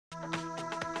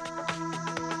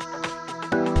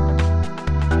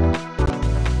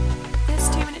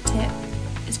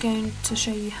going to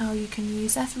show you how you can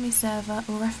use FME Server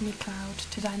or FME Cloud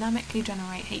to dynamically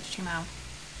generate HTML.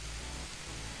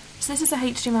 So this is a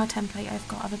HTML template I've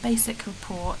got of a basic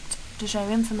report to show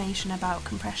information about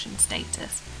compression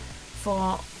status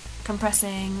for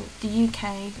compressing the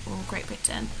UK or Great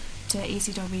Britain to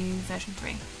ECW version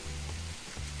 3.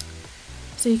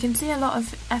 So you can see a lot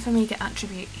of FME get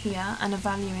attribute here and a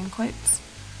value in quotes.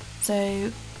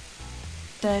 So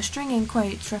the string in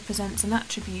quotes represents an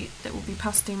attribute that will be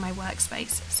passed through my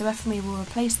workspace, so FME will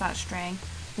replace that string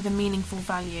with a meaningful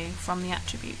value from the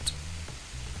attribute.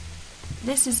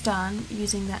 This is done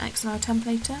using the XML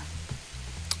templater.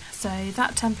 So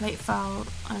that template file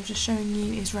I'm just showing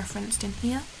you is referenced in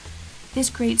here.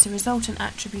 This creates a resultant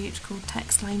attribute called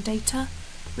text line data,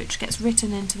 which gets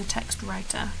written into the text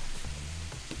writer.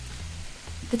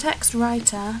 The text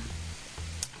writer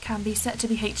can be set to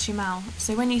be HTML,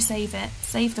 so when you save it,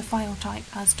 save the file type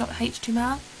as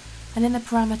 .html, and in the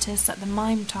parameters set the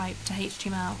MIME type to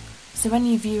HTML, so when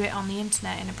you view it on the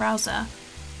internet in a browser,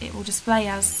 it will display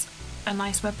as a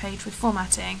nice web page with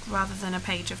formatting rather than a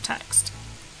page of text.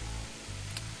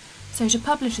 So to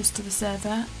publish this to the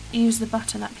server, use the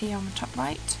button up here on the top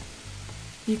right.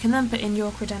 You can then put in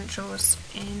your credentials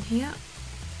in here.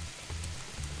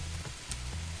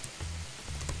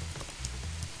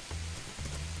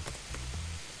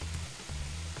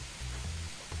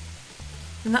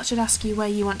 And that should ask you where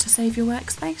you want to save your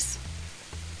workspace.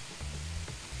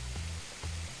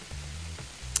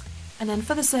 And then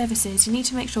for the services, you need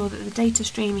to make sure that the data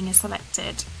streaming is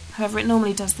selected. However, it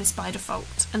normally does this by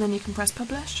default, and then you can press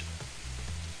publish.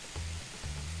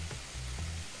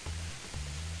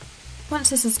 Once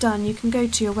this is done, you can go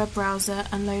to your web browser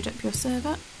and load up your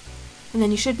server, and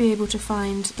then you should be able to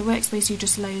find the workspace you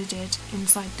just loaded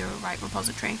inside the right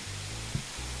repository.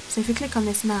 So if you click on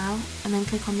this now, and then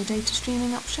click on the data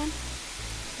streaming option,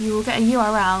 you will get a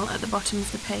URL at the bottom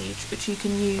of the page which you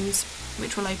can use,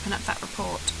 which will open up that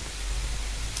report.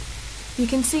 You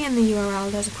can see in the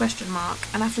URL there's a question mark,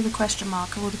 and after the question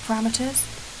mark are all the parameters.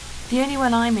 The only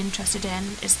one I'm interested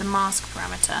in is the mask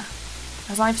parameter,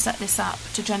 as I've set this up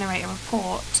to generate a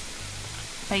report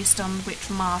based on which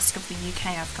mask of the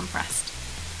UK I've compressed.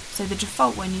 So the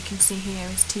default one you can see here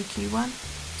is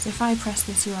TQ1. So if I press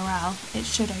this URL, it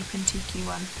should open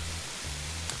TQ1.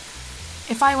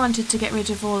 If I wanted to get rid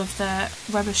of all of the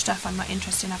rubbish stuff I'm not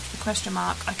interested in after the question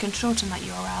mark, I can shorten that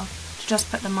URL to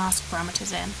just put the mask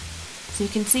parameters in. So you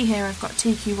can see here I've got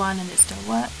TQ1 and it still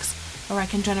works, or I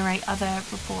can generate other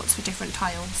reports for different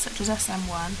tiles, such as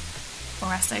SM1 or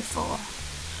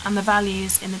SO4, and the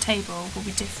values in the table will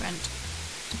be different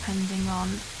depending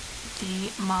on the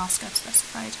mask I've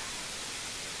specified.